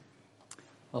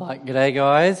All right, g'day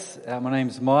guys. My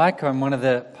name's Mike. I'm one of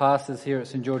the pastors here at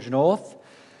St George North.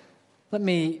 Let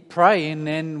me pray and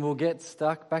then we'll get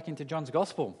stuck back into John's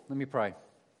Gospel. Let me pray.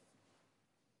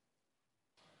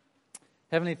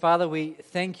 Heavenly Father, we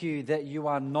thank you that you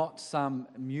are not some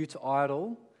mute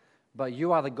idol, but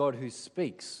you are the God who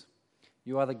speaks.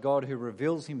 You are the God who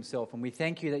reveals himself, and we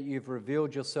thank you that you've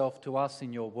revealed yourself to us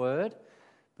in your word,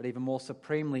 but even more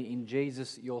supremely in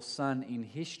Jesus, your Son, in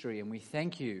history. And we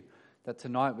thank you that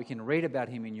tonight we can read about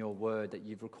him in your word that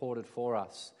you've recorded for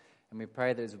us. And we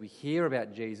pray that as we hear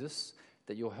about Jesus,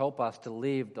 that you'll help us to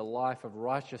live the life of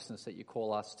righteousness that you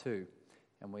call us to.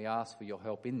 And we ask for your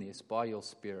help in this by your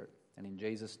Spirit. And in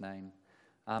Jesus' name,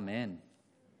 amen.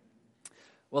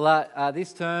 Well,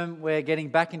 this term we're getting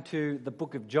back into the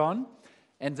book of John.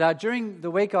 And during the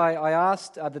week I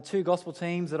asked the two gospel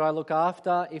teams that I look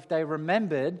after if they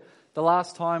remembered the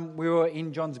last time we were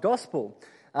in John's Gospel.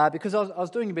 Because I was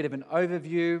doing a bit of an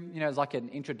overview, it was like an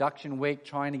introduction week,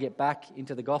 trying to get back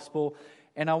into the gospel,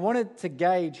 and I wanted to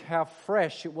gauge how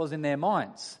fresh it was in their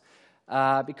minds.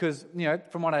 Because,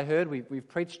 from what I heard, we've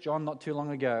preached John not too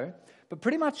long ago, but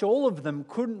pretty much all of them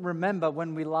couldn't remember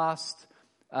when we last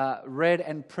read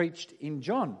and preached in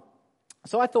John.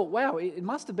 So I thought, wow, it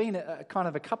must have been a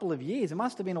couple of years. It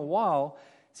must have been a while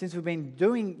since we've been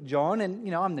doing John, and,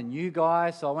 I'm the new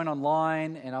guy, so I went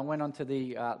online and I went onto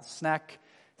the Snack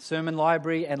sermon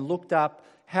library and looked up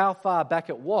how far back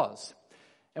it was.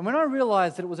 And when I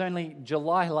realized that it was only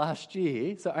July last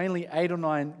year, so only 8 or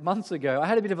 9 months ago, I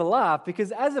had a bit of a laugh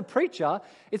because as a preacher,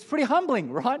 it's pretty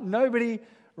humbling, right? Nobody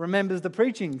remembers the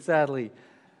preaching, sadly.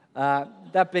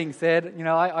 That being said,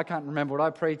 I can't remember what I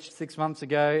preached 6 months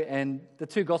ago, and the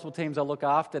two gospel teams I look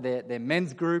after, they're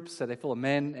men's groups, so they're full of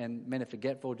men, and men are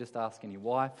forgetful, just ask any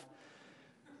wife.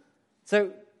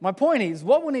 So my point is,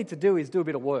 what we need to do is do a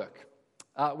bit of work.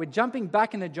 We're jumping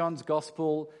back into John's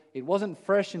Gospel. It wasn't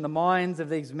fresh in the minds of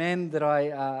these men that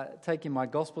I take in my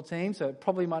gospel team, so it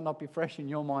probably might not be fresh in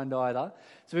your mind either.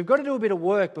 So we've got to do a bit of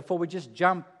work before we just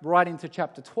jump right into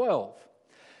chapter 12.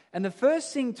 And the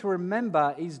first thing to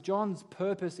remember is John's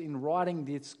purpose in writing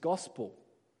this gospel.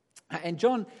 And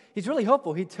John, he's really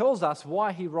helpful. He tells us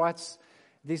why he writes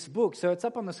this book. So it's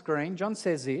up on the screen. John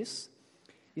says this.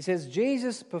 He says,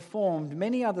 Jesus performed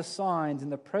many other signs in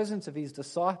the presence of his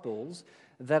disciples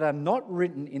that are not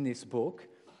written in this book,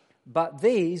 but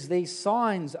these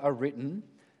signs are written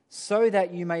so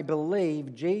that you may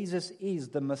believe Jesus is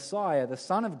the Messiah, the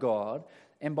Son of God,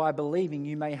 and by believing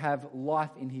you may have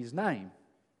life in his name.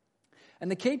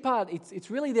 And the key part, it's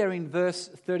really there in verse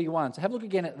 31. So have a look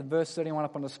again at the verse 31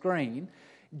 up on the screen.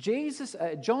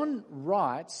 John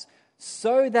writes,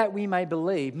 so that we may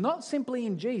believe, not simply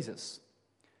in Jesus.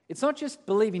 It's not just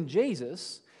believe in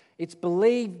Jesus, it's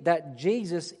believe that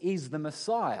Jesus is the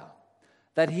Messiah,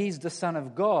 that he's the Son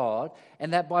of God,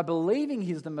 and that by believing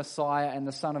he's the Messiah and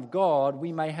the Son of God,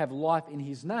 we may have life in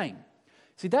his name.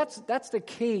 See, that's the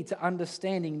key to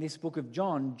understanding this book of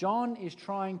John. John is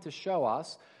trying to show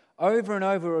us over and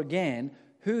over again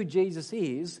who Jesus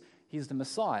is. He's the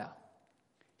Messiah.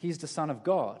 He's the Son of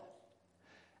God.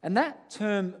 And that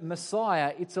term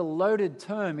Messiah, it's a loaded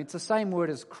term. It's the same word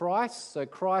as Christ. So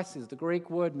Christ is the Greek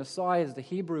word, Messiah is the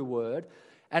Hebrew word,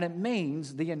 and it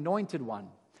means the anointed one.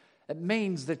 It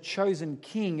means the chosen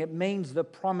king. It means the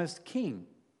promised king.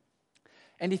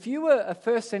 And if you were a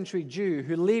first century Jew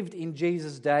who lived in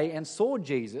Jesus' day and saw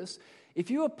Jesus, if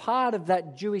you were part of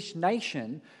that Jewish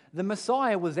nation, the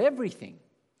Messiah was everything.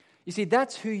 You see,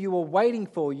 that's who you were waiting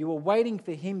for. You were waiting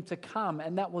for him to come,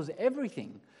 and that was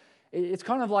everything. It's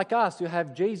kind of like us who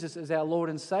have Jesus as our Lord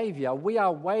and Savior. We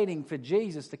are waiting for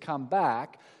Jesus to come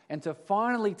back and to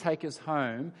finally take us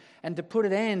home and to put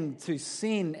an end to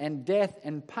sin and death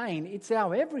and pain. It's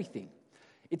our everything.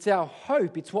 It's our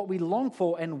hope. It's what we long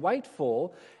for and wait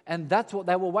for, and that's what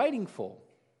they were waiting for.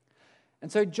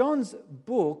 And so John's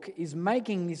book is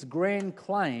making this grand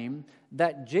claim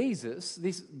that Jesus,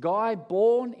 this guy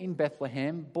born in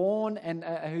Bethlehem,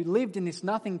 who lived in this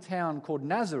nothing town called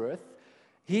Nazareth,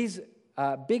 his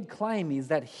big claim is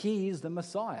that he is the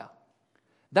Messiah.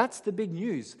 That's the big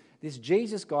news. This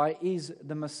Jesus guy is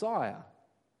the Messiah.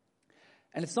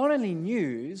 And it's not only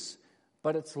news,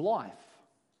 but it's life.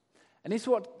 And this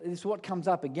is what comes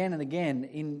up again and again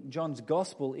in John's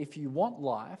Gospel. If you want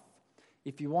life,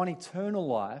 if you want eternal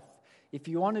life, if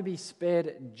you want to be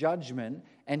spared judgment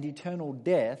and eternal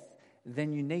death,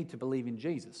 then you need to believe in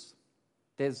Jesus.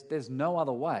 There's no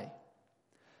other way.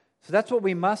 So that's what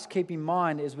we must keep in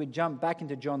mind as we jump back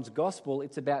into John's Gospel.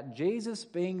 It's about Jesus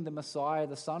being the Messiah,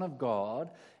 the Son of God,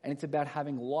 and it's about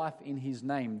having life in his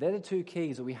name. They're the two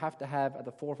keys that we have to have at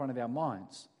the forefront of our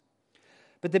minds.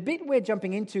 But the bit we're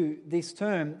jumping into this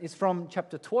term is from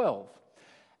chapter 12.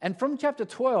 And from chapter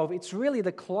 12, it's really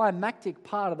the climactic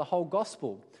part of the whole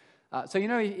gospel. So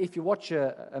if you watch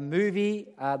a movie,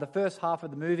 the first half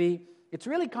of the movie, it's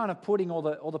really kind of putting all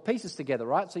the pieces together,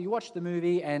 right? So you watch the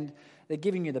movie and they're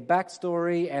giving you the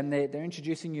backstory and they're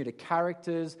introducing you to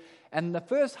characters. And the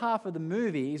first half of the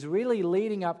movie is really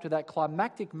leading up to that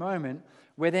climactic moment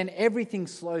where then everything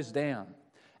slows down.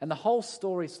 And the whole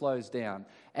story slows down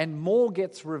and more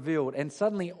gets revealed and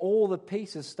suddenly all the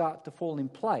pieces start to fall in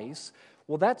place.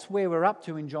 Well, that's where we're up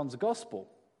to in John's Gospel.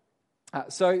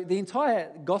 So the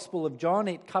entire Gospel of John,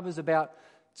 it covers about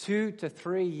 2 to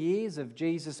 3 years of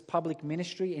Jesus' public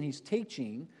ministry and his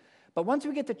teaching. But once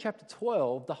we get to chapter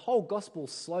 12, the whole Gospel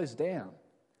slows down.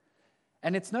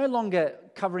 And it's no longer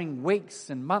covering weeks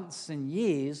and months and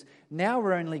years. Now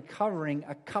we're only covering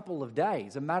a couple of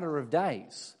days, a matter of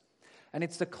days. And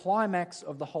it's the climax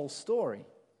of the whole story.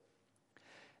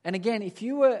 And again, if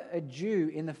you were a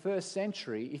Jew in the first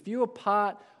century, if you were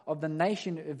part of the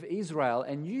nation of Israel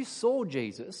and you saw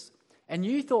Jesus and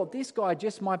you thought this guy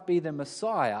just might be the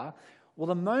Messiah, well,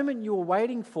 the moment you were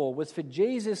waiting for was for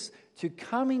Jesus to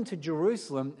come into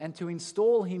Jerusalem and to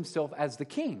install himself as the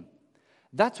king.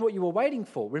 That's what you were waiting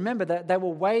for. Remember that they were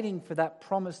waiting for that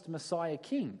promised Messiah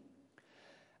king.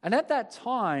 And at that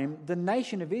time, the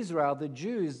nation of Israel, the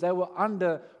Jews, they were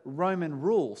under Roman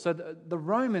rule. So the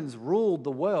Romans ruled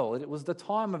the world. It was the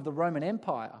time of the Roman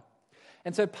Empire.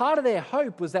 And so part of their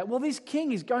hope was that, well, this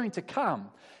king is going to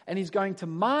come and he's going to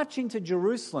march into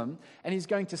Jerusalem and he's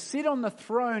going to sit on the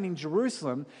throne in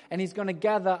Jerusalem and he's going to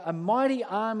gather a mighty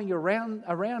army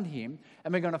around him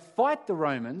and we're going to fight the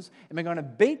Romans and we're going to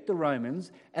beat the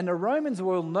Romans and the Romans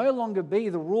will no longer be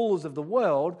the rulers of the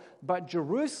world, but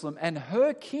Jerusalem and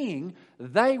her king,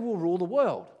 they will rule the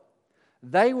world.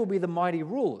 They will be the mighty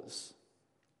rulers.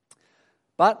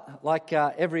 But like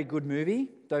every good movie,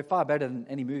 though far better than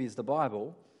any movie is the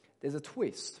Bible, there's a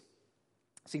twist.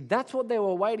 See, that's what they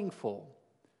were waiting for,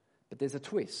 but there's a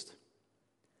twist.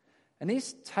 And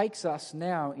this takes us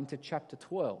now into chapter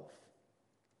 12.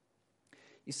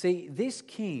 You see, this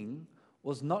king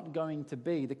was not going to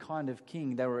be the kind of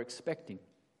king they were expecting.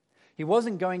 He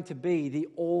wasn't going to be the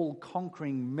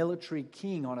all-conquering military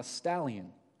king on a stallion.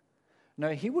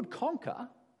 No, he would conquer,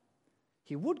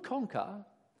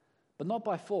 but not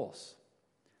by force,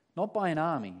 not by an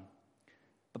army,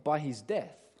 but by his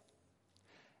death.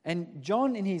 And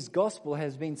John in his gospel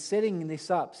has been setting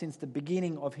this up since the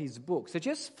beginning of his book. So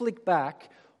just flick back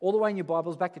all the way in your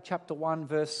Bibles back to chapter 1,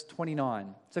 verse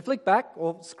 29. So flick back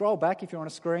or scroll back if you're on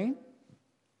a screen.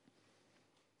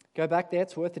 Go back there,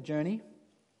 it's worth the journey.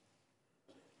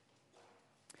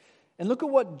 And look at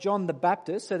what John the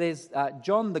Baptist, so there's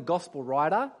John the gospel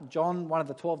writer, John, one of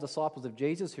the 12 disciples of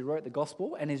Jesus who wrote the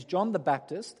gospel, and is John the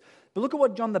Baptist. But look at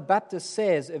what John the Baptist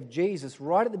says of Jesus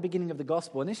right at the beginning of the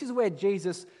gospel. And this is where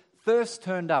Jesus first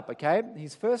turned up, okay?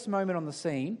 His first moment on the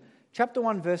scene. Chapter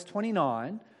 1, verse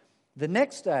 29. The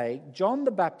next day, John the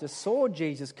Baptist saw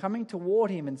Jesus coming toward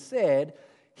him and said,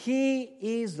 "Here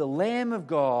is the Lamb of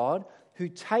God who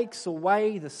takes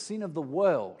away the sin of the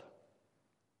world."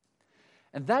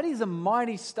 And that is a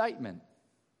mighty statement.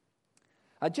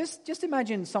 Just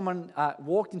imagine someone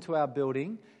walked into our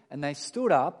building and they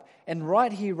stood up and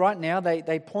right here, right now,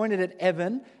 they pointed at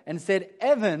Evan and said,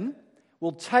 "Evan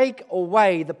will take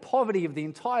away the poverty of the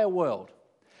entire world.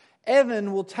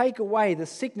 Evan will take away the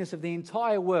sickness of the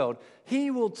entire world.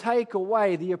 He will take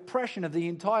away the oppression of the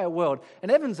entire world."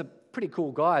 And Evan's a pretty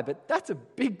cool guy, but that's a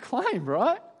big claim,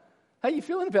 right? How are you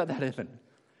feeling about that, Evan?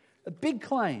 A big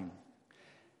claim.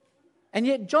 And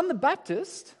yet John the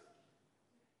Baptist,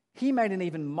 he made an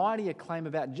even mightier claim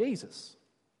about Jesus.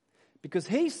 Because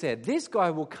he said, this guy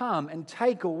will come and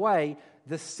take away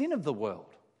the sin of the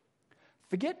world.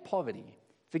 Forget poverty,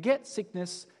 forget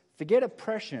sickness, forget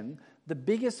oppression. The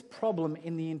biggest problem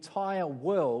in the entire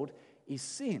world is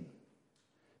sin.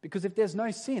 Because if there's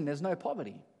no sin, there's no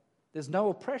poverty, there's no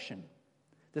oppression,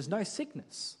 there's no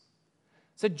sickness.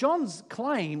 So John's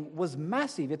claim was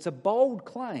massive. It's a bold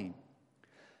claim.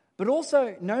 But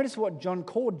also, notice what John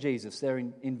called Jesus there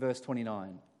in verse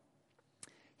 29.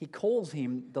 He calls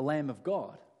him the Lamb of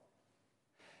God.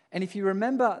 And if you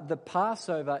remember the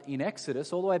Passover in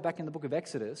Exodus, all the way back in the book of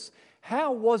Exodus,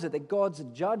 how was it that God's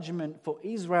judgment for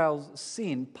Israel's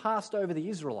sin passed over the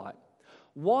Israelite?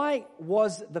 Why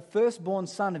was the firstborn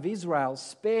son of Israel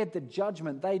spared the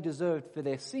judgment they deserved for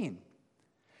their sin?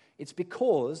 It's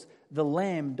because the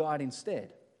lamb died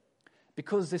instead.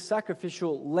 Because the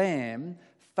sacrificial lamb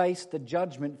faced the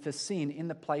judgment for sin in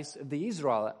the place of the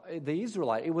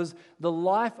Israelite. It was the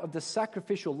life of the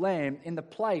sacrificial lamb in the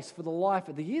place for the life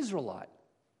of the Israelite.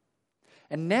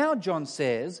 And now John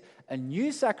says, a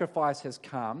new sacrifice has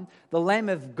come, the Lamb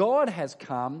of God has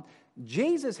come,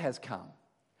 Jesus has come.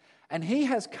 And he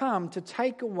has come to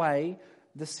take away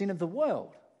the sin of the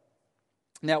world.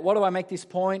 Now, why do I make this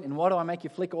point, and why do I make you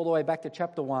flick all the way back to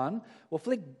chapter 1? Well,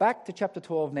 flick back to chapter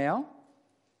 12 now.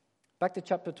 Back to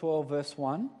chapter 12, verse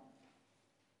 1.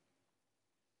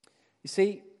 You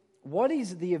see, what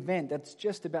is the event that's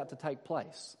just about to take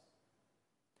place?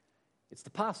 It's the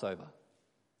Passover.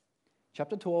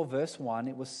 Chapter 12, verse 1,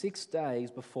 it was 6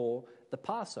 days before the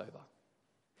Passover.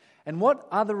 And what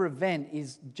other event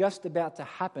is just about to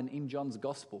happen in John's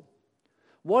Gospel?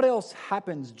 What else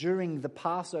happens during the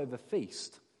Passover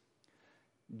feast?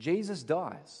 Jesus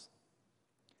dies.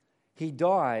 He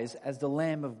dies as the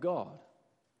Lamb of God.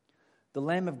 The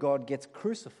Lamb of God gets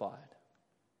crucified.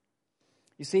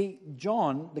 You see,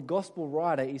 John, the Gospel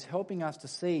writer, is helping us to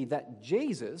see that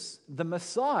Jesus, the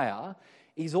Messiah,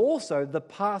 is also the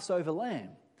Passover Lamb.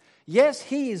 Yes,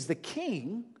 he is the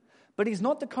king, but he's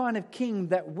not the kind of king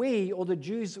that we or the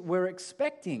Jews were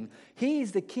expecting. He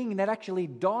is the king that actually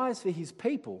dies for his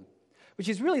people, which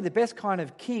is really the best kind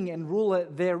of king and ruler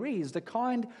there is, the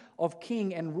kind of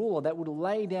king and ruler that would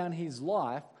lay down his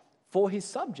life for his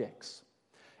subjects.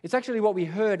 It's actually what we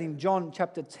heard in John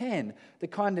chapter 10, the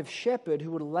kind of shepherd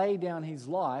who would lay down his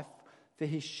life for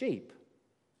his sheep.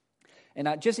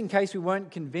 And just in case we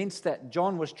weren't convinced that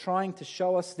John was trying to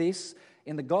show us this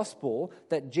in the gospel,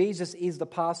 that Jesus is the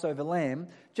Passover lamb,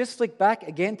 just flick back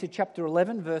again to chapter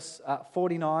 11, verse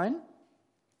 49.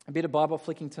 A bit of Bible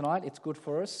flicking tonight, it's good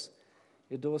for us.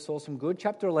 It'll do us all some good.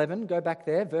 Chapter 11, go back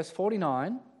there, verse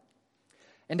 49.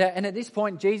 And at this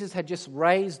point, Jesus had just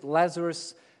raised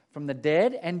Lazarus from the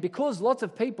dead, and because lots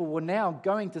of people were now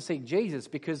going to see Jesus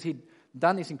because he'd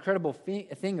done this incredible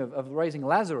thing of raising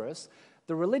Lazarus,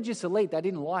 the religious elite, they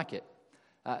didn't like it.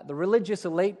 The religious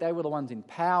elite, they were the ones in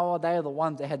power, they were the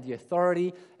ones that had the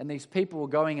authority, and these people were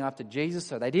going after Jesus,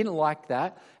 so they didn't like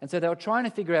that. And so they were trying to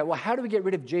figure out, well, how do we get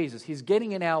rid of Jesus? He's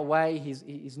getting in our way,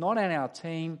 he's not on our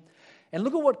team. And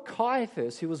look at what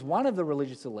Caiaphas, who was one of the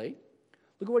religious elite,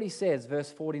 look at what he says, verse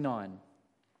 49.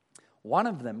 One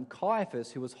of them,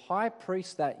 Caiaphas, who was high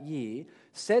priest that year,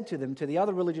 said to them, to the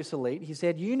other religious elite, he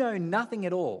said, "You know nothing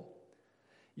at all.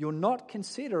 You're not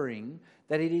considering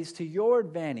that it is to your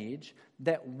advantage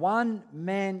that one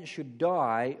man should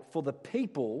die for the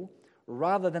people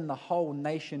rather than the whole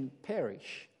nation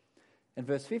perish." In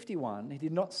verse 51, he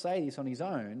did not say this on his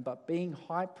own, but being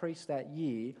high priest that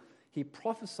year, he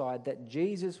prophesied that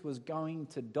Jesus was going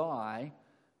to die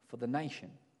for the nation.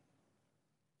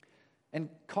 And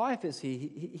Caiaphas here,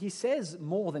 he says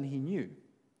more than he knew.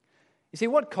 You see,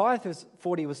 what Caiaphas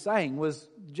thought he was saying was,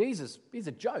 Jesus, he's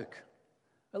a joke.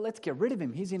 Let's get rid of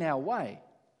him. He's in our way.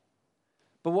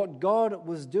 But what God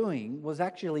was doing was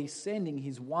actually sending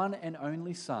his one and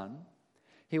only Son.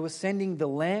 He was sending the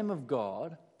Lamb of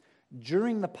God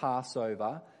during the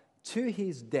Passover to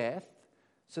his death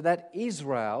so that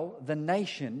Israel, the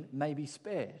nation, may be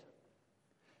spared.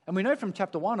 And we know from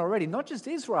chapter 1 already, not just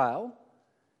Israel,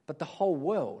 but the whole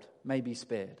world may be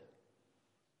spared.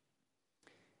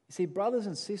 You see, brothers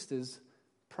and sisters,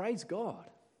 praise God.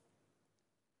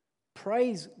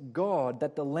 Praise God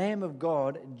that the Lamb of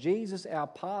God, Jesus our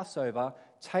Passover,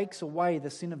 takes away the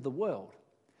sin of the world.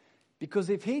 Because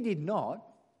if he did not,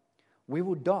 we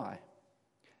would die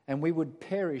and we would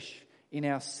perish in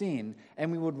our sin,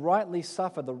 and we would rightly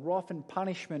suffer the wrath and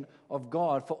punishment of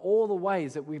God for all the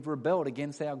ways that we've rebelled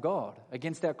against our God,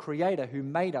 against our Creator who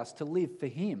made us to live for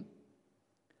him.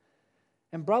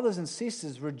 And brothers and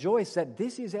sisters, rejoice that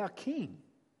this is our King.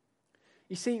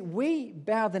 You see, we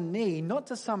bow the knee not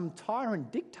to some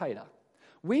tyrant dictator.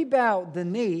 We bow the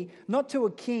knee not to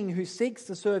a king who seeks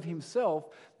to serve himself,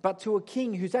 but to a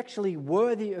king who's actually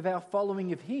worthy of our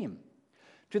following of him.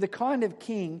 To the kind of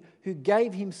king who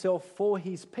gave himself for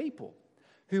his people,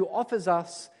 who offers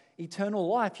us eternal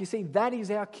life. You see, that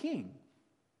is our King.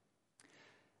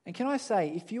 And can I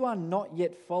say, if you are not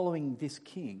yet following this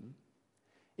King,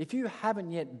 if you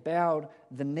haven't yet bowed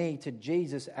the knee to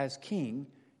Jesus as King,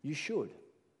 you should.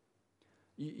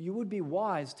 You would be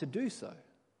wise to do so,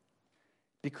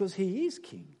 because he is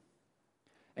King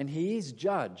and he is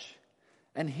Judge.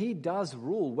 And he does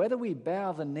rule. Whether we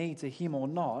bow the knee to him or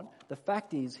not, the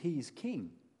fact is he is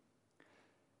King.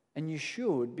 And you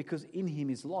should, because in him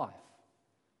is life.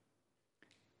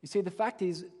 You see, the fact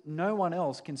is no one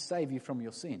else can save you from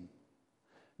your sin.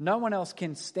 No one else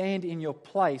can stand in your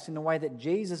place in the way that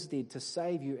Jesus did to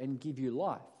save you and give you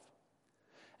life.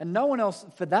 And no one else,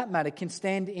 for that matter, can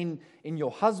stand in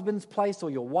your husband's place or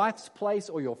your wife's place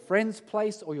or your friend's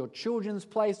place or your children's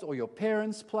place or your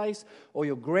parents' place or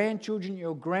your grandchildren,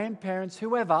 your grandparents,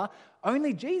 whoever.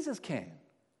 Only Jesus can.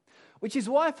 Which is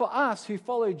why for us who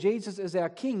follow Jesus as our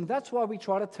King, that's why we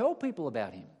try to tell people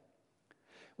about him.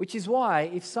 Which is why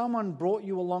if someone brought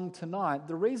you along tonight,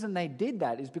 the reason they did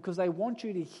that is because they want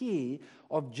you to hear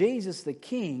of Jesus the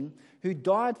King who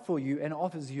died for you and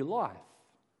offers you life.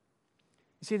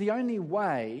 You see, the only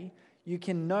way you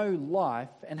can know life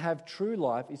and have true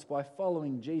life is by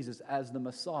following Jesus as the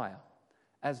Messiah,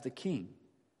 as the King.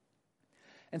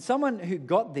 And someone who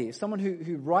got this, someone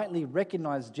who rightly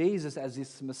recognized Jesus as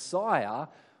this Messiah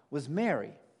was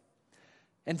Mary.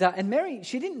 And Mary,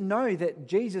 she didn't know that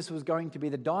Jesus was going to be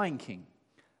the dying king.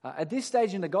 At this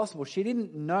stage in the gospel, she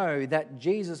didn't know that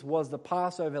Jesus was the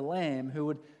Passover lamb who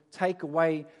would take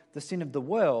away the sin of the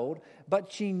world,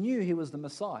 but she knew he was the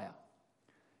Messiah.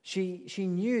 She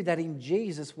knew that in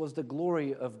Jesus was the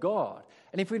glory of God.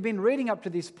 And if we'd been reading up to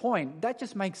this point, that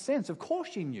just makes sense. Of course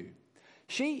she knew.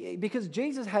 Because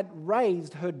Jesus had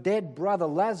raised her dead brother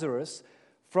Lazarus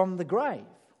from the grave.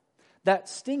 That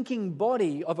stinking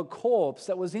body of a corpse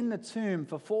that was in the tomb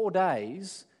for 4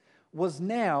 days was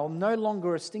now no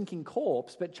longer a stinking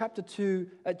corpse, but chapter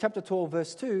 12,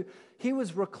 verse 2, he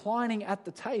was reclining at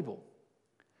the table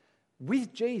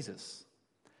with Jesus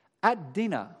at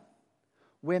dinner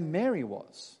where Mary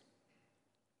was.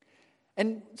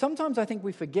 And sometimes I think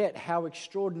we forget how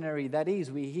extraordinary that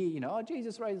is. We hear, oh,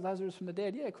 Jesus raised Lazarus from the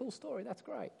dead. Yeah, cool story, that's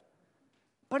great.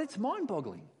 But it's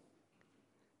mind-boggling.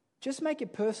 Just make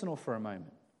it personal for a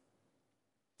moment.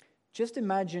 Just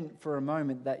imagine for a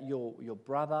moment that your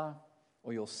brother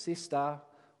or your sister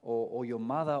or your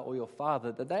mother or your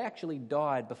father, that they actually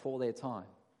died before their time.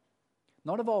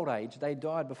 Not of old age, they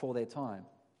died before their time.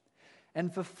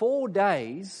 And for 4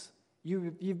 days,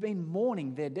 you've been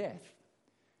mourning their death.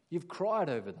 You've cried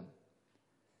over them.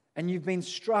 And you've been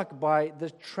struck by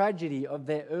the tragedy of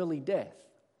their early death.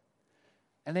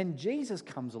 And then Jesus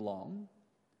comes along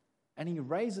and he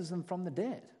raises them from the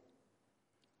dead.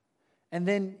 And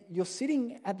then you're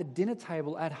sitting at the dinner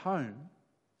table at home,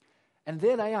 and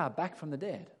there they are, back from the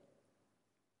dead.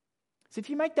 So if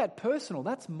you make that personal,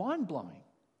 that's mind-blowing.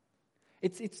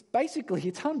 It's basically,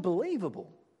 it's unbelievable.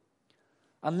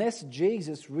 Unless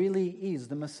Jesus really is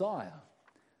the Messiah,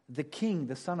 the King,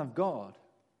 the Son of God.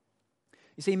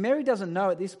 You see, Mary doesn't know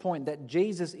at this point that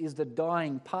Jesus is the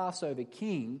dying Passover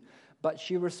King, but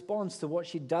she responds to what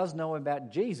she does know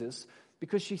about Jesus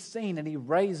because she's seen and he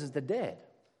raises the dead.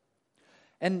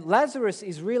 And Lazarus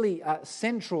is really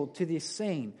central to this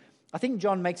scene. I think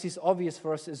John makes this obvious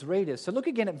for us as readers. So look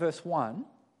again at verse 1.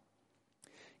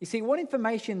 You see, what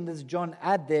information does John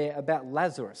add there about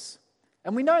Lazarus?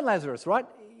 And we know Lazarus, right?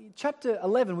 Chapter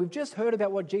 11, we've just heard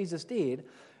about what Jesus did.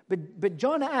 But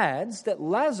John adds that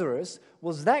Lazarus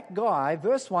was that guy,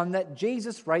 verse 1, that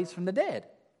Jesus raised from the dead.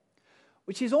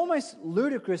 Which is almost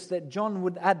ludicrous that John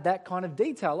would add that kind of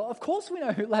detail. Of course we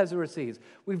know who Lazarus is.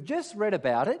 We've just read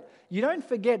about it. You don't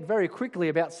forget very quickly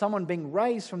about someone being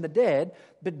raised from the dead,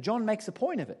 but John makes a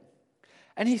point of it.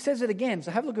 And he says it again.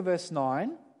 So have a look at verse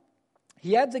 9.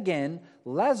 He adds again,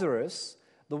 Lazarus,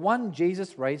 the one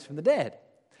Jesus raised from the dead.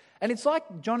 And it's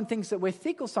like John thinks that we're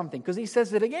thick or something, because he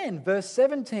says it again. Verse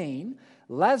 17,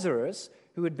 Lazarus,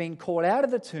 who had been called out of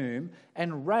the tomb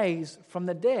and raised from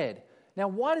the dead. Now,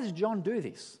 why does John do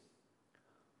this?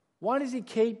 Why does he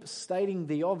keep stating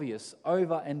the obvious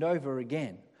over and over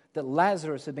again, that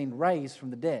Lazarus had been raised from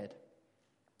the dead?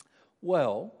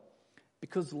 Well,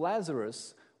 because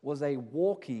Lazarus was a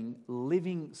walking,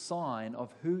 living sign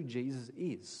of who Jesus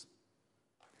is.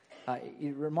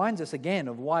 It reminds us again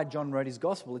of why John wrote his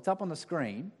gospel. It's up on the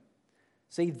screen.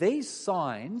 See, these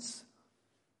signs,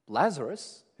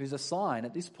 Lazarus, who's a sign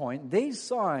at this point, these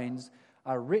signs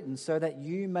are written so that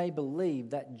you may believe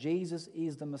that Jesus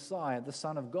is the Messiah, the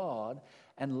Son of God,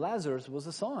 and Lazarus was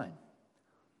a sign,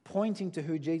 pointing to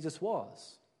who Jesus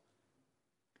was.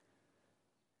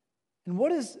 And what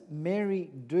does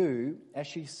Mary do as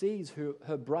she sees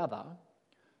her brother,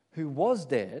 who was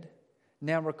dead,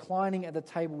 now reclining at the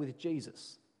table with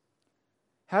Jesus?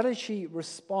 How does she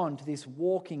respond to this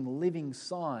walking, living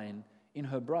sign in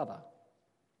her brother?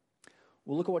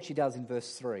 Well, look at what she does in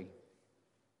verse 3.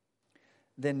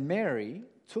 Then Mary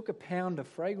took a pound of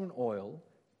fragrant oil,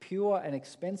 pure and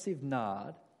expensive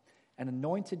nard, and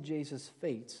anointed Jesus'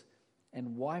 feet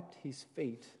and wiped his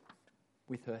feet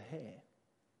with her hair.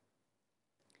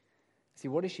 See,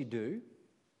 what does she do?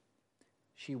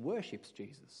 She worships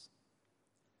Jesus.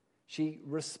 She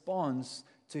responds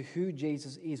to who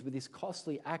Jesus is with this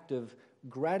costly act of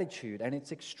gratitude, and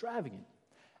it's extravagant.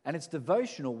 And it's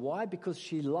devotional. Why? Because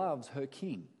she loves her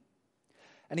king.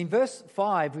 And in verse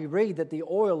 5, we read that the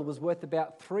oil was worth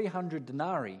about 300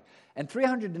 denarii. And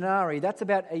 300 denarii, that's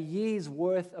about a year's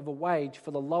worth of a wage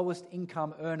for the lowest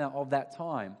income earner of that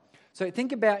time. So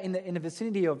think about in the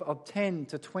vicinity of $10,000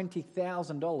 to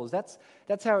 $20,000.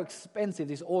 That's how expensive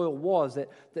this oil was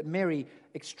that Mary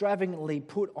extravagantly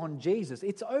put on Jesus.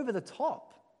 It's over the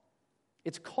top.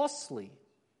 It's costly.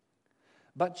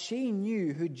 But she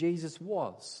knew who Jesus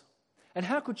was. And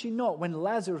how could she not when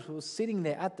Lazarus was sitting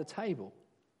there at the table?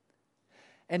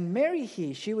 And Mary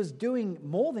here, she was doing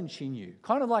more than she knew.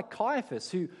 Kind of like Caiaphas,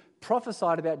 who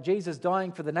prophesied about Jesus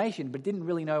dying for the nation but didn't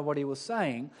really know what he was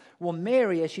saying. Well,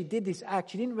 Mary, as she did this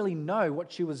act, she didn't really know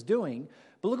what she was doing.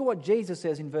 But look at what Jesus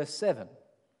says in verse 7.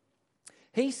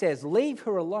 He says, "Leave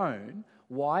her alone."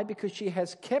 Why? Because she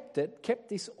has kept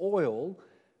this oil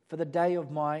for the day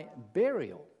of my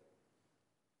burial.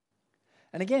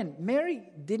 And again,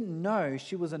 Mary didn't know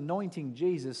she was anointing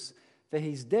Jesus for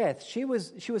his death. She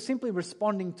was simply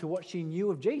responding to what she knew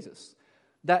of Jesus,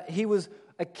 that he was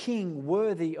a king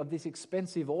worthy of this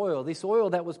expensive oil, this oil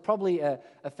that was probably a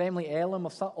family heirloom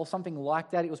or something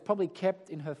like that. It was probably kept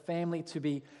in her family to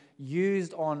be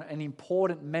used on an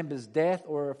important member's death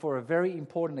or for a very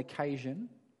important occasion.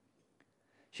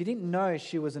 She didn't know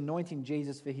she was anointing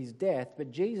Jesus for his death,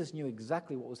 but Jesus knew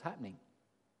exactly what was happening.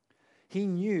 He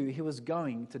knew he was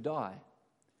going to die.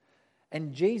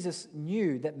 And Jesus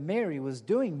knew that Mary was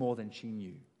doing more than she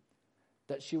knew,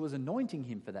 that she was anointing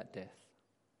him for that death.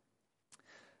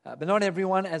 But not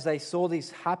everyone, as they saw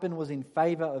this happen, was in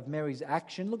favor of Mary's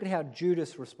action. Look at how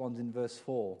Judas responds in verse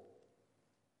 4.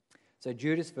 So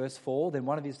Judas, verse 4, then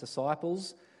one of his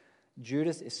disciples,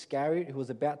 Judas Iscariot, who was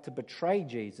about to betray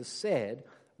Jesus, said,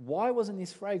 "Why wasn't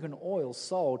this fragrant oil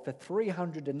sold for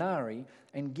 300 denarii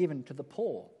and given to the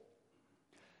poor?"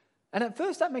 And at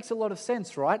first that makes a lot of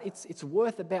sense, right? It's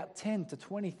worth about $10,000 to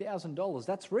 $20,000.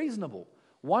 That's reasonable.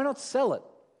 Why not sell it?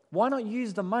 Why not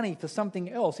use the money for something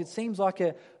else? It seems like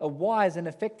a wise and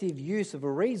effective use of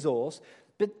a resource,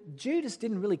 but Judas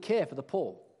didn't really care for the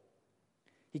poor.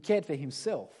 He cared for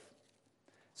himself.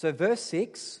 So verse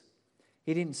 6,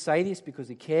 he didn't say this because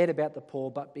he cared about the poor,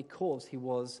 but because he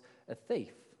was a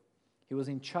thief. He was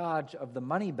in charge of the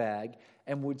money bag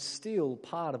and would steal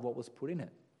part of what was put in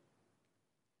it.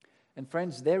 And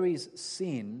friends, there is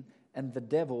sin and the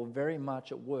devil very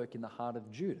much at work in the heart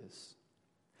of Judas.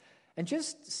 And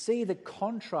just see the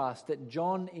contrast that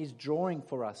John is drawing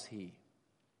for us here.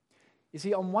 You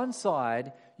see, on one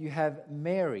side, you have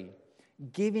Mary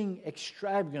giving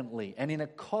extravagantly and in a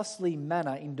costly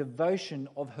manner in devotion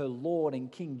of her Lord and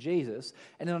King Jesus.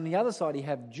 And then on the other side, you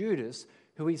have Judas,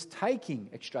 who is taking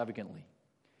extravagantly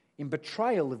in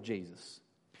betrayal of Jesus.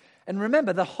 And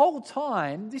remember, the whole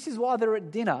time, this is why they're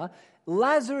at dinner,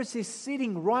 Lazarus is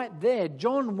sitting right there.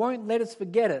 John won't let us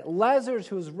forget it. Lazarus,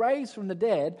 who was raised from the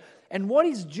dead. And what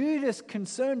is Judas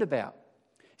concerned about?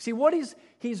 See, what is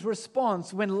his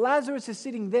response when Lazarus is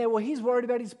sitting there? Well, he's worried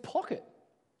about his pocket.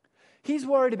 He's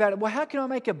worried about, well, how can I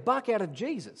make a buck out of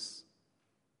Jesus?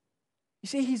 You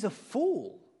see, he's a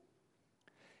fool.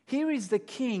 Here is the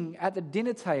king at the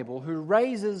dinner table who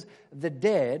raises the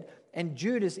dead, and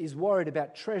Judas is worried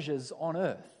about treasures on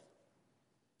earth.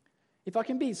 If I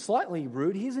can be slightly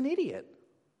rude, he's an idiot.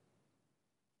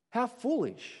 How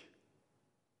foolish.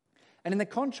 And in the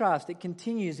contrast, it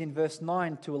continues in verse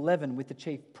 9 to 11 with the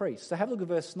chief priests. So have a look at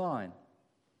verse 9.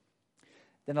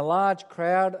 Then a large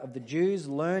crowd of the Jews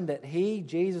learned that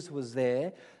Jesus, was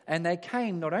there, and they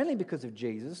came not only because of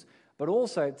Jesus, but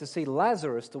also to see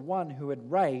Lazarus, the one who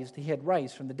he had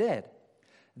raised from the dead.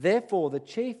 Therefore, the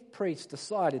chief priests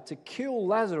decided to kill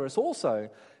Lazarus also,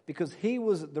 because he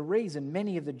was the reason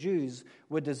many of the Jews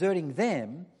were deserting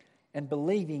them and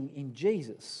believing in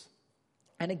Jesus.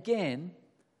 And again,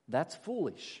 that's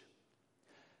foolish.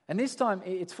 And this time,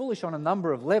 it's foolish on a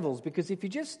number of levels, because if you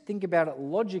just think about it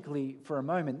logically for a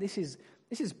moment, this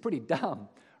is pretty dumb,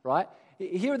 right?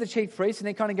 Here are the chief priests, and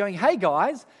they're kind of going, hey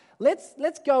guys,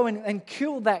 let's go and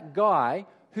kill that guy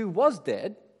who was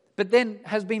dead, but then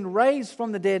has been raised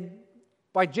from the dead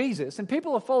by Jesus, and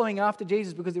people are following after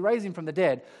Jesus because he raised him from the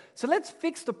dead. So let's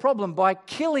fix the problem by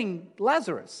killing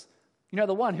Lazarus,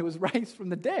 the one who was raised from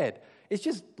the dead. It's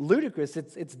just ludicrous.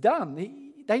 It's dumb.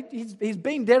 He's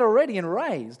been dead already and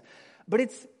raised. But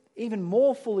it's even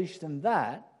more foolish than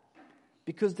that,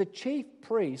 because the chief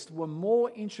priests were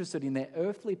more interested in their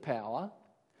earthly power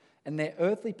and their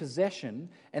earthly possession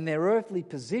and their earthly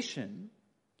position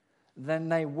than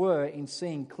they were in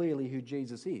seeing clearly who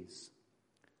Jesus is.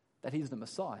 That he's the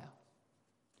Messiah,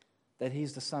 that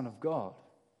he's the Son of God,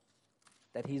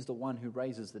 that he's the one who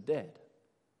raises the dead.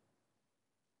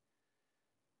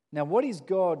 Now, what is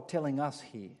God telling us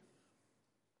here?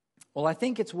 Well, I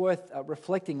think it's worth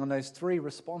reflecting on those three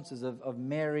responses of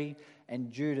Mary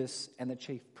and Judas and the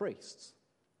chief priests.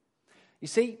 You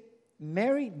see,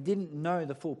 Mary didn't know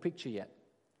the full picture yet.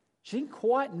 She didn't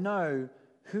quite know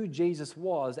who Jesus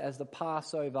was as the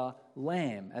Passover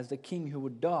lamb, as the king who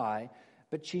would die,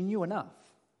 but she knew enough.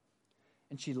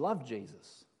 And she loved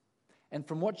Jesus. And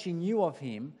from what she knew of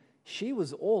him, she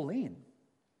was all in.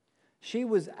 She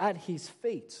was at his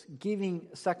feet, giving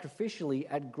sacrificially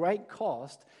at great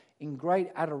cost, in great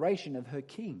adoration of her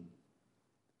king.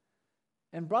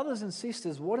 And brothers and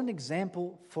sisters, what an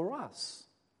example for us.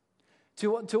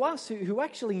 To us who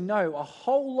actually know a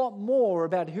whole lot more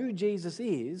about who Jesus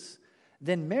is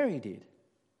than Mary did.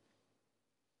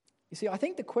 You see, I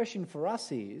think the question for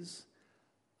us is,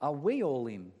 are we all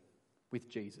in with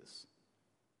Jesus?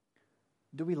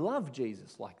 Do we love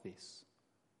Jesus like this?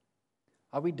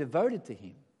 Are we devoted to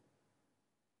him?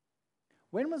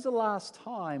 When was the last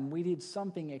time we did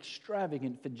something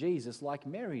extravagant for Jesus like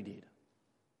Mary did?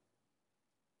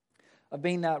 I've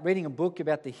been reading a book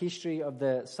about the history of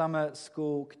the Summer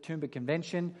School Katoomba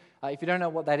Convention. If you don't know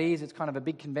what that is, it's kind of a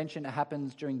big convention that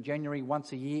happens during January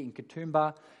once a year in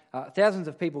Katoomba. Thousands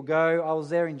of people go. I was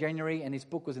there in January and this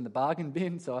book was in the bargain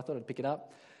bin, so I thought I'd pick it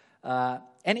up.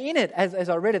 And in it, as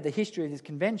I read it, the history of this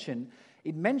convention,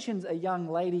 it mentions a young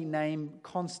lady named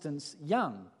Constance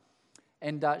Young.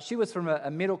 And she was from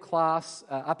a middle class,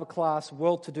 upper class,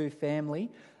 well-to-do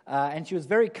family. And she was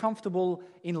very comfortable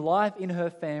in life in her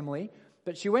family.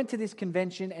 But she went to this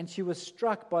convention and she was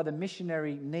struck by the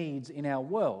missionary needs in our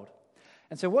world.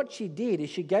 And so what she did is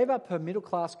she gave up her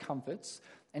middle-class comforts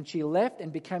and she left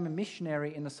and became a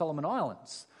missionary in the Solomon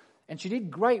Islands. And she did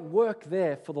great work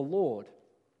there for the Lord.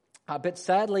 But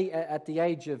sadly, at the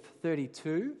age of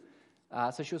 32,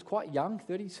 so she was quite young,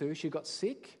 32, she got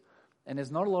sick. And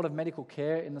there's not a lot of medical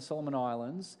care in the Solomon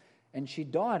Islands. And she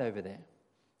died over there.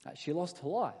 She lost her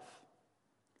life.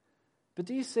 But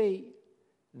do you see,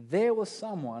 there was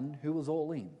someone who was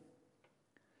all in.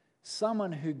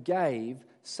 Someone who gave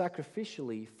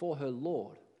sacrificially for her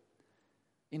Lord,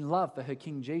 in love for her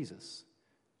King Jesus.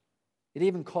 It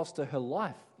even cost her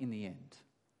life in the end.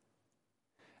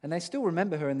 And they still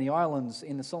remember her in the islands,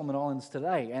 in the Solomon Islands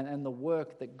today, and the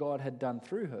work that God had done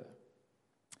through her.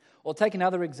 Or take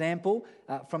another example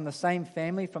from the same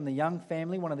family, from the Young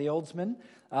family, one of the oldsmen,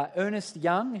 Ernest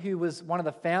Young, who was one of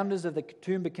the founders of the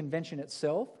Katoomba Convention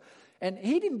itself. And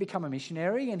he didn't become a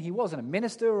missionary, and he wasn't a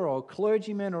minister or a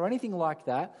clergyman or anything like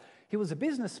that. He was a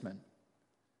businessman.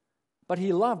 But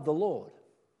he loved the Lord,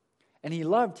 and he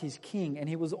loved his king, and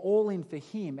he was all in for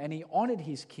him, and he honored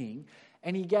his king,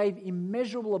 and he gave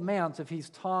immeasurable amounts of his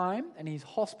time and his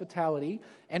hospitality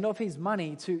and of his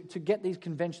money to get these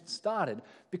conventions started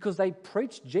because they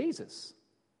preached Jesus.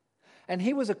 And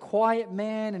he was a quiet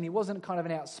man and he wasn't kind of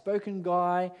an outspoken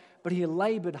guy, but he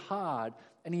labored hard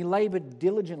and he labored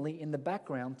diligently in the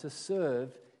background to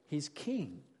serve his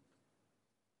king.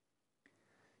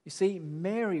 You see,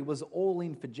 Mary was all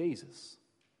in for Jesus,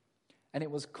 and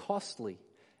it was costly.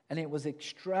 And it was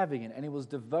extravagant and it was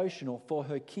devotional for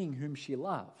her king whom she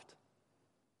loved.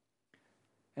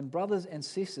 And brothers and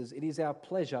sisters, it is our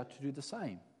pleasure to do the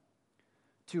same.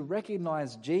 To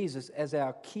recognize Jesus as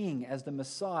our king, as the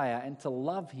Messiah, and to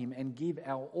love him and give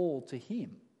our all to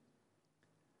him.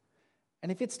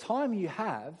 And if it's time you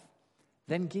have,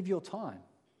 then give your time.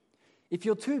 If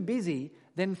you're too busy,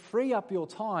 then free up your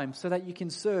time so that you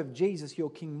can serve Jesus, your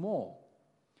king, more.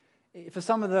 For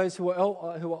some of those who are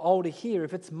older here,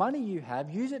 if it's money you have,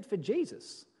 use it for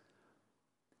Jesus.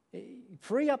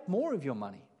 Free up more of your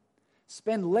money.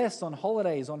 Spend less on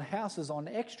holidays, on houses, on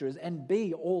extras, and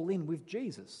be all in with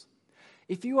Jesus.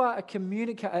 If you are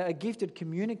a gifted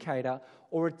communicator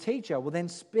or a teacher, well then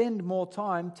spend more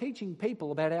time teaching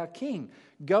people about our King.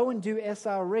 Go and do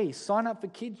SRE, sign up for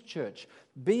kids' church,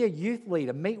 be a youth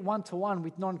leader, meet one-to-one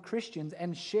with non-Christians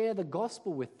and share the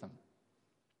gospel with them.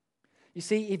 You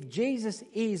see, if Jesus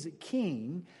is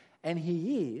king, and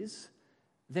he is,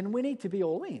 then we need to be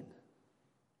all in.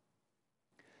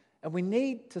 And we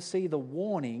need to see the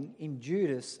warning in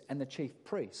Judas and the chief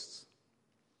priests.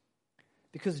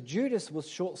 Because Judas was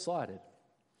short-sighted.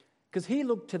 Because he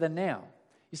looked to the now.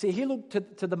 You see, he looked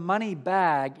to the money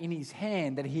bag in his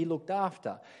hand that he looked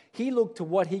after. He looked to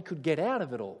what he could get out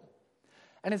of it all.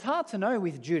 And it's hard to know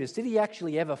with Judas, did he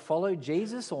actually ever follow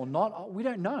Jesus or not? We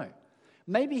don't know.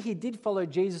 Maybe he did follow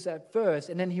Jesus at first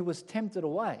and then he was tempted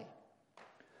away.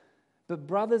 But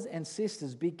brothers and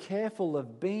sisters, be careful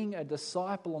of being a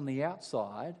disciple on the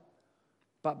outside,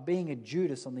 but being a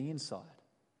Judas on the inside.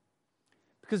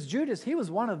 Because Judas, he was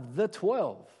one of the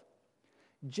 12.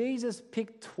 Jesus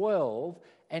picked 12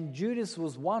 and Judas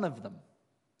was one of them.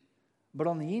 But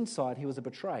on the inside, he was a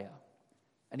betrayer,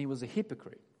 and he was a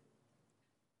hypocrite.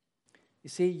 You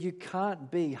see, you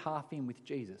can't be half in with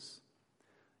Jesus.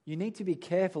 You need to be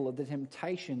careful of the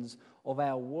temptations of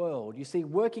our world. You see,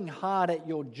 working hard at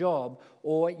your job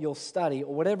or at your study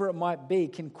or whatever it might be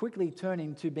can quickly turn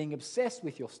into being obsessed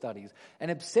with your studies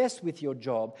and obsessed with your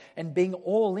job and being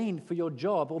all in for your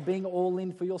job or being all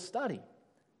in for your study.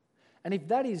 And if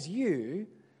that is you,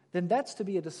 then that's to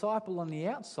be a disciple on the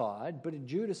outside, but a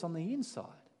Judas on the inside.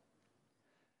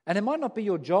 And it might not be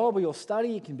your job or your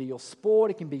study, it can be your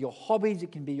sport, it can be your hobbies,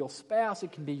 it can be your spouse,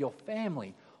 it can be your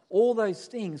family. All those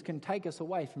things can take us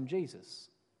away from Jesus.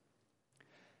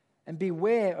 And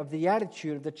beware of the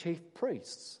attitude of the chief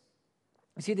priests.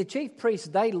 You see, the chief priests,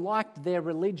 they liked their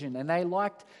religion and they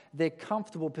liked their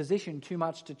comfortable position too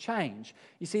much to change.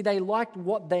 You see, they liked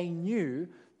what they knew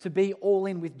to be all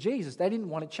in with Jesus. They didn't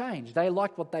want to change. They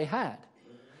liked what they had.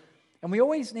 And we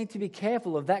always need to be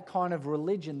careful of that kind of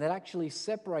religion that actually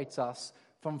separates us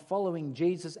from following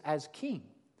Jesus as King.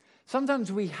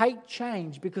 Sometimes we hate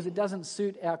change because it doesn't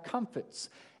suit our comforts,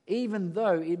 even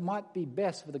though it might be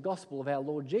best for the gospel of our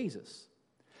Lord Jesus.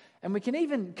 And we can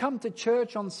even come to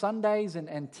church on Sundays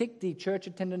and tick the church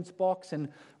attendance box, and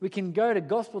we can go to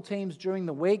gospel teams during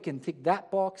the week and tick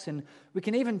that box, and we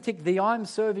can even tick the I'm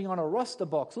serving on a roster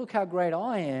box. Look how great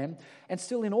I am, and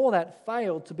still in all that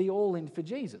fail to be all in for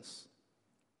Jesus.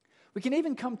 We can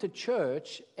even come to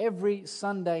church every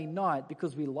Sunday night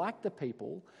because we like the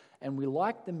people and we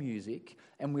like the music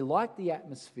and we like the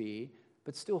atmosphere,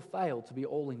 but still fail to be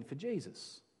all in for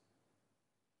Jesus.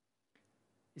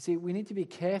 You see, we need to be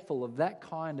careful of that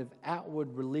kind of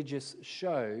outward religious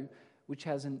show which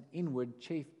has an inward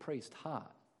chief priest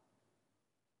heart.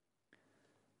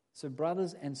 So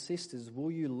brothers and sisters,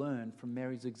 will you learn from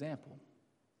Mary's example?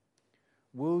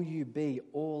 Will you be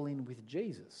all in with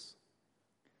Jesus?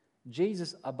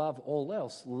 Jesus above all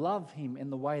else. Love him in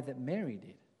the way that Mary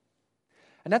did.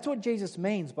 And that's what Jesus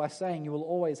means by saying you will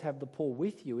always have the poor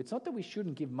with you. It's not that we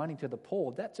shouldn't give money to the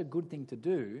poor. That's a good thing to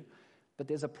do, but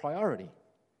there's a priority.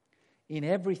 In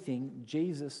everything,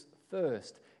 Jesus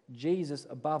first. Jesus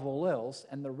above all else,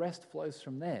 and the rest flows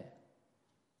from there.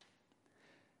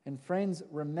 And friends,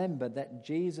 remember that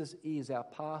Jesus is our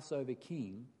Passover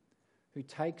King who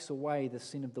takes away the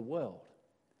sin of the world.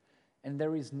 And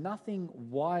there is nothing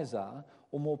wiser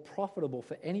or more profitable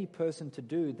for any person to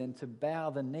do than to bow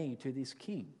the knee to this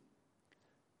King.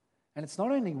 And it's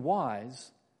not only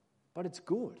wise, but it's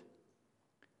good.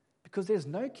 Because there's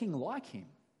no king like him.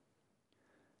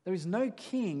 There is no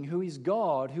king who is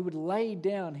God who would lay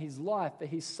down his life for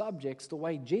his subjects the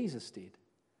way Jesus did.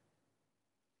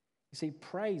 You see,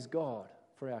 praise God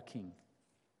for our King.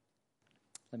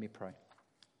 Let me pray.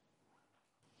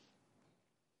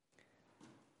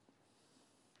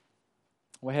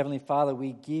 Well, Heavenly Father,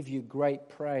 we give you great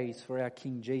praise for our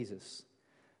King Jesus,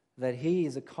 that he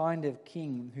is a kind of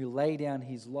king who laid down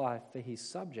his life for his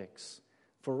subjects,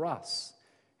 for us,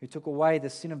 who took away the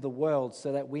sin of the world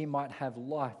so that we might have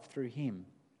life through him.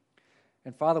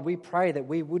 And Father, we pray that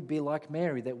we would be like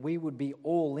Mary, that we would be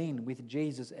all in with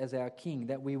Jesus as our King,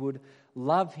 that we would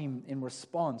love him in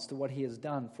response to what he has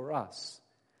done for us.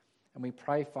 And we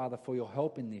pray, Father, for your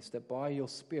help in this, that by your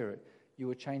Spirit you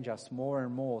would change us more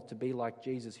and more to be like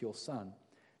Jesus, your Son,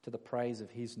 to the praise of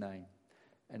his name.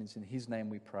 And it's in his name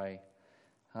we pray.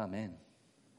 Amen.